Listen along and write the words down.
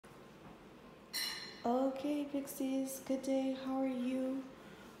Okay, Pixies, good day. How are you?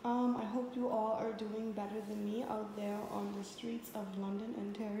 I hope you all are doing better than me out there on the streets of London,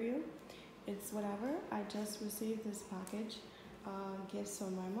 Ontario. It's whatever. I just received this package, gifts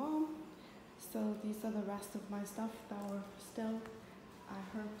from my mom. So these are the rest of my stuff that were still at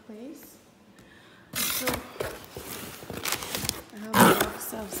her place. So I have a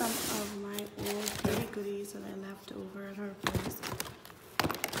box of some of my old beauty goodies that I left over at her place.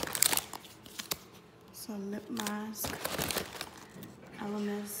 Some lip mask,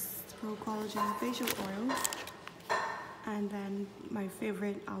 LMS Pro Collagen Facial Oil, and then my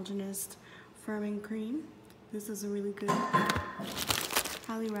favorite Algenist Firming Cream. This is a really good,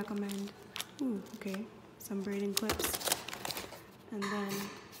 highly recommend. Ooh, okay, some braiding clips. And then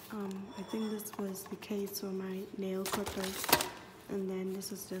I think this was the case for my nail clippers. And then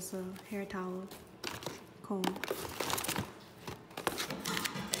this is just a hair towel comb.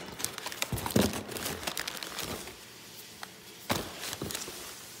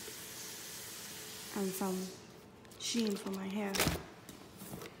 And some sheen for my hair.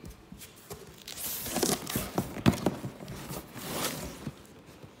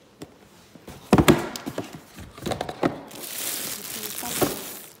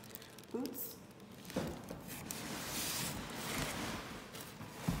 Boots.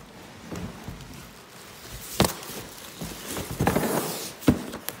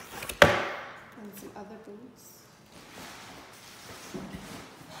 And some other boots.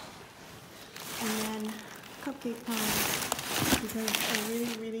 And then cupcake pies, because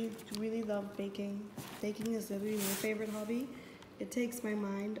I really love baking. Baking is literally my favorite hobby. It takes my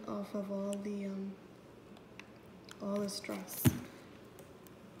mind off of all the stress.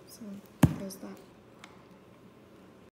 So there's that.